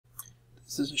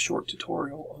This is a short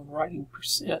tutorial on writing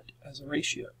percent as a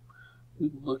ratio. We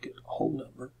will look at whole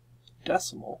number,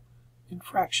 decimal, and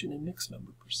fraction and mixed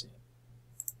number percent.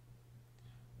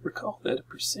 Recall that a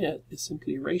percent is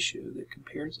simply a ratio that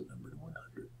compares a number to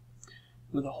 100.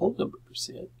 With a whole number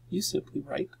percent, you simply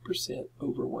write the percent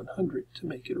over 100 to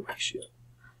make it a ratio.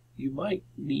 You might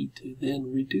need to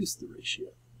then reduce the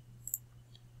ratio.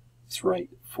 Let's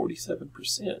write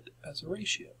 47% as a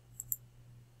ratio.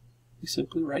 We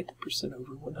simply write the percent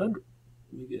over 100.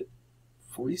 We get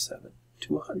 47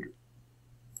 to 100.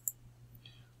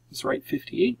 Let's write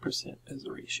 58% as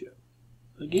a ratio.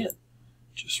 Again,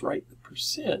 just write the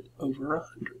percent over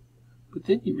 100, but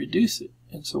then you reduce it,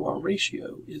 and so our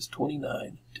ratio is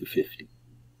 29 to 50.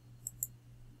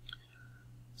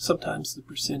 Sometimes the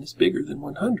percent is bigger than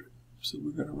 100, so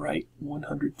we're going to write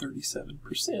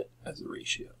 137% as a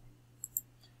ratio.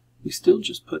 We still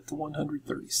just put the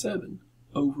 137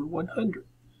 over 100.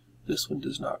 This one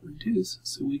does not reduce,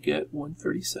 so we get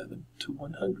 137 to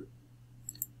 100.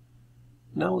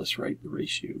 Now let's write the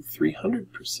ratio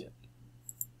 300%.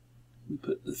 We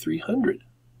put the 300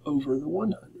 over the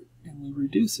 100, and we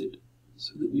reduce it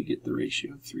so that we get the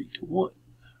ratio 3 to 1.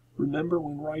 Remember,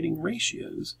 when writing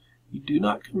ratios, you do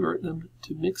not convert them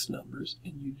to mixed numbers,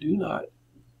 and you do not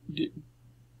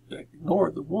ignore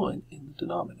the 1 in the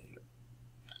denominator.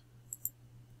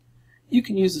 You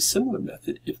can use a similar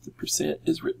method if the percent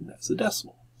is written as a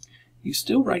decimal. You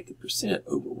still write the percent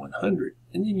over 100,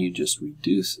 and then you just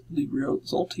reduce the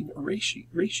resulting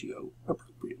ratio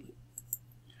appropriately.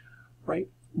 Write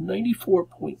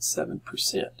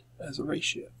 94.7% as a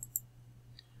ratio.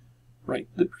 Write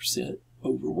the percent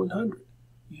over 100.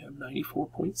 You have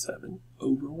 94.7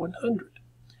 over 100.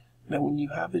 Now when you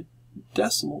have a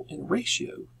decimal in a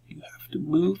ratio, you have to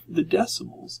move the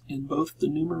decimals in both the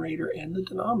numerator and the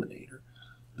denominator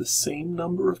the same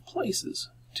number of places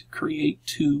to create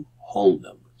two whole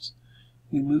numbers.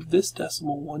 We move this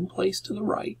decimal one place to the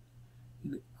right,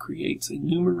 and it creates a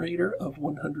numerator of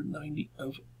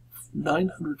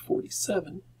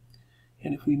 947,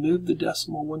 and if we move the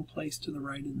decimal one place to the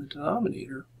right in the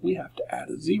denominator, we have to add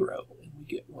a 0, and we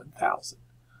get 1,000.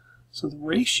 So the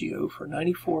ratio for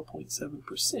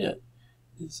 94.7%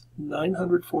 is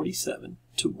 947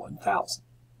 to 1,000.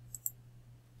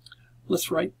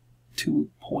 Let's write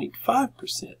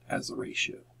 2.5% as a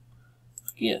ratio.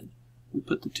 Again, we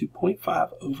put the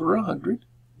 2.5 over 100.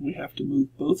 We have to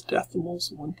move both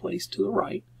decimals one place to the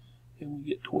right, and we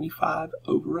get 25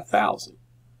 over 1,000.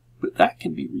 But that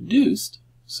can be reduced,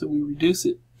 so we reduce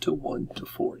it to 1 to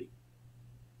 40.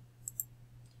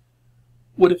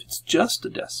 What if it's just a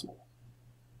decimal?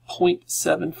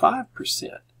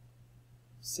 0.75%.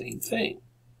 Same thing.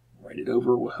 Write it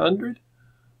over 100,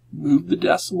 move the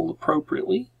decimal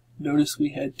appropriately. Notice we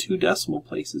had two decimal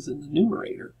places in the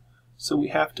numerator, so we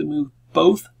have to move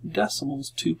both decimals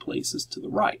two places to the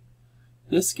right.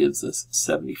 This gives us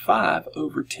 75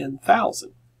 over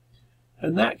 10,000,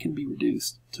 and that can be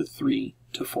reduced to 3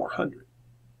 to 400.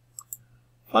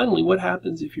 Finally, what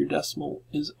happens if your decimal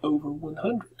is over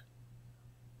 100?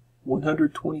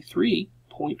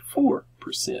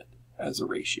 123.4% as a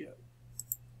ratio.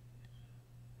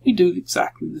 We do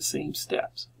exactly the same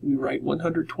steps. We write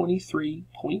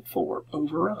 123.4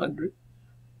 over 100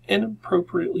 and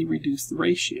appropriately reduce the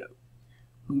ratio.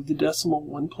 Move the decimal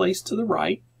one place to the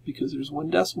right, because there's one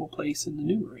decimal place in the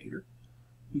numerator.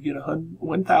 We get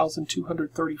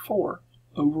 1,234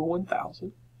 over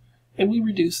 1,000, and we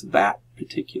reduce that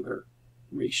particular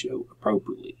ratio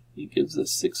appropriately. It gives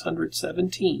us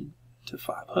 617 to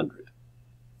 500.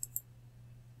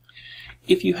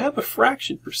 If you have a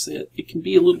fraction percent, it can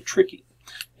be a little tricky.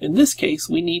 In this case,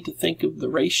 we need to think of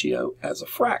the ratio as a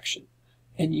fraction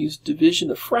and use division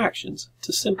of fractions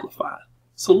to simplify.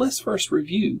 So let's first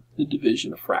review the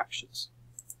division of fractions.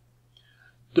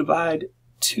 Divide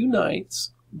 2/9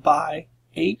 by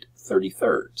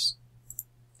 8/33.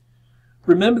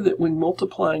 Remember that when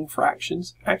multiplying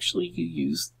fractions, actually you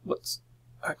use what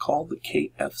I call the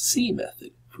KFC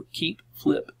method for keep,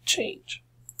 flip, change.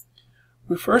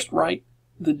 We first write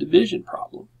the division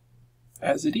problem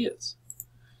as it is.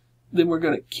 Then we're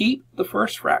going to keep the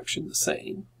first fraction the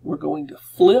same. We're going to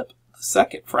flip the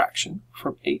second fraction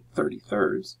from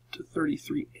 8/33 to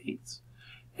 33/8,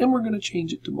 and we're going to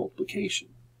change it to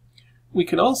multiplication. We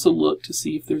can also look to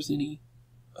see if there's any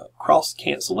cross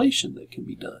cancellation that can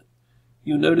be done.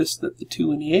 You'll notice that the 2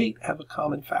 and the 8 have a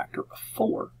common factor of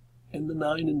 4, and the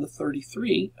 9 and the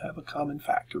 33 have a common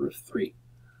factor of 3.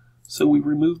 So we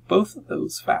remove both of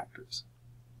those factors.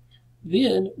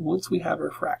 Then, once we have our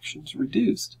fractions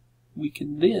reduced, we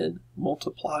can then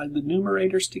multiply the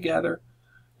numerators together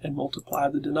and multiply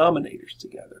the denominators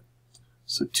together.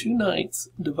 So 2/9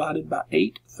 divided by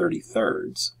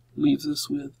 8/33 leaves us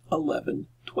with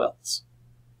 11/12.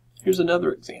 Here's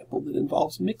another example that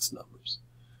involves mixed numbers.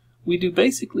 We do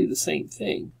basically the same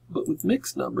thing, but with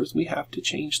mixed numbers we have to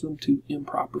change them to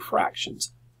improper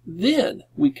fractions. Then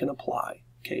we can apply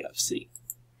KFC.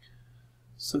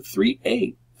 So 3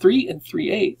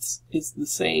 3/8 is the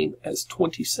same as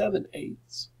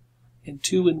 27/8, and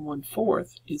 2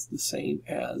 1/4 is the same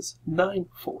as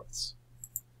 9/4.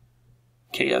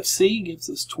 KFC gives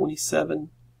us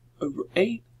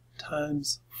 27/8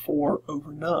 times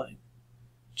 4/9.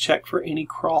 Check for any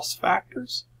cross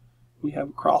factors. We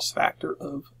have a cross factor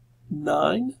of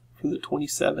 9 for the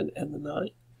 27 and the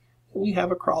 9, and we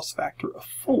have a cross factor of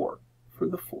 4 for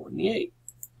the 4 and the 8.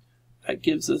 That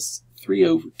gives us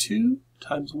 3/2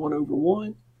 times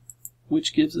 1/1,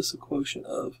 which gives us a quotient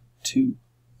of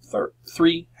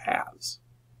 3/2.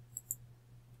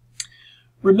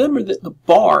 Remember that the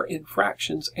bar in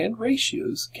fractions and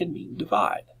ratios can mean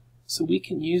divide, so we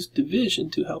can use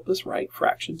division to help us write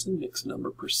fractions and mixed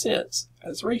number percents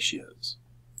as ratios.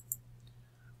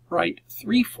 Write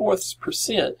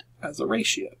 3/4% as a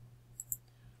ratio.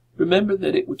 Remember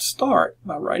that it would start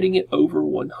by writing it over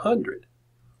 100,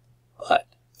 but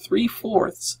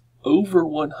 3/4 over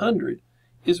 100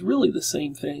 is really the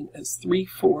same thing as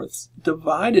 3/4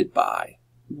 divided by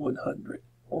 100,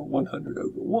 or 100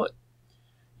 over 1.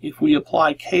 If we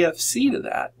apply KFC to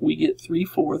that, we get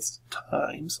 3/4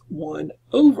 times 1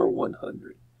 over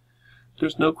 100.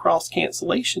 There's no cross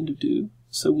cancellation to do,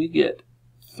 so we get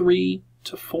 3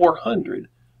 to 400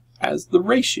 as the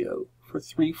ratio for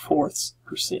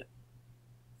 3/4%.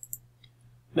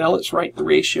 Now let's write the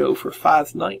ratio for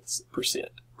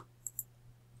 5/9%.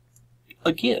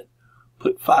 Again,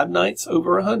 put 5/9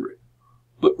 over 100,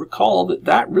 but recall that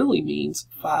that really means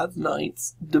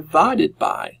 5/9 divided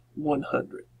by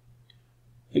 100.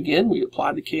 Again, we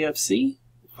apply the KFC,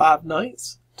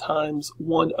 5/9 times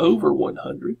 1 over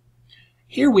 100.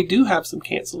 Here we do have some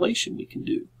cancellation we can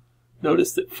do.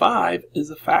 Notice that 5 is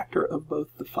a factor of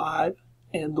both the 5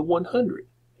 and the 100,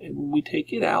 and when we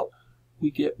take it out,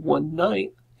 we get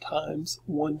 1/9 times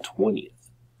 1/20.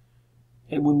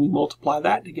 And when we multiply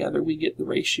that together, we get the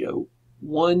ratio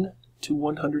 1 to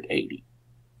 180.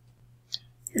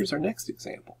 Here's our next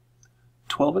example.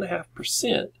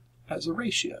 12.5% as a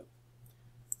ratio.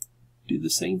 Do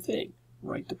the same thing.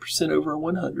 Write the percent over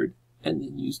 100 and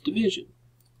then use division.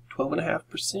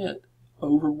 12.5%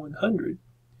 over 100.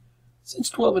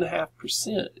 Since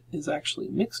 12.5% is actually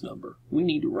a mixed number, we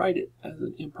need to write it as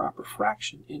an improper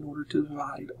fraction in order to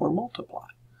divide or multiply.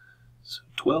 So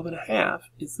 12.5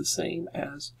 is the same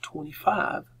as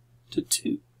 25 to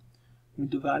 2. We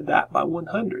divide that by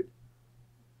 100,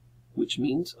 which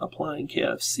means applying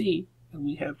KFC, and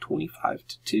we have 25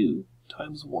 to 2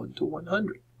 times 1 to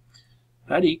 100.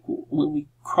 That equals, when we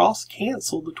cross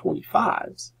cancel the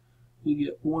 25s, we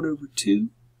get 1 over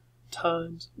 2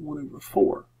 times 1 over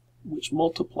 4, which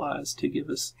multiplies to give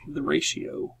us the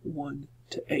ratio 1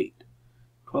 to 8.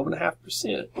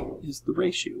 12.5% is the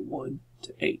ratio 1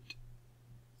 to 8.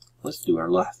 Let's do our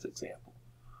last example.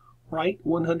 Write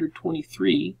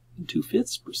 123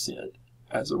 2/5%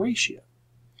 as a ratio.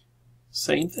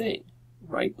 Same thing.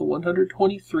 Write the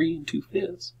 123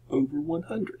 2/5 over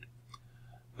 100.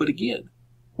 But again,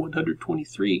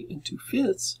 123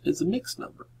 2/5 is a mixed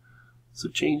number, so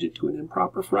change it to an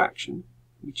improper fraction,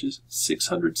 which is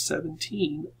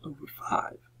 617 over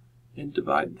 5, and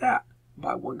divide that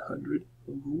by 100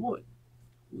 over 1.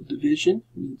 Well, division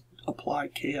means apply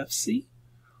KFC,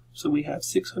 so we have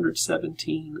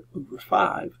 617 over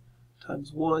 5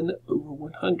 times 1 over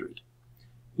 100.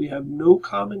 We have no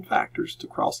common factors to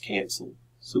cross cancel,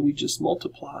 so we just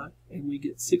multiply and we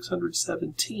get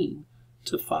 617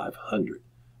 to 500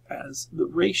 as the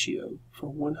ratio for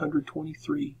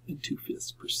 123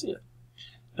 2/5%.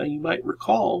 Now you might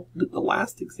recall that the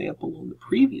last example on the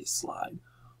previous slide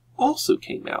also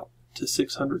came out to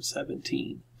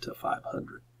 617 to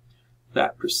 500.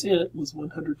 That percent was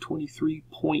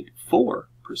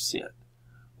 123.4%.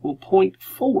 Well,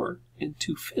 0.4 and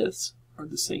 2/5 are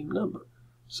the same number,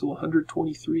 so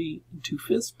 123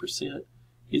 2/5%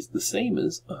 is the same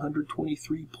as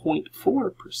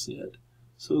 123.4%,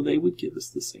 so they would give us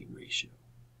the same ratio.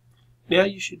 Now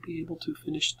you should be able to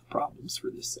finish the problems for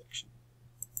this section.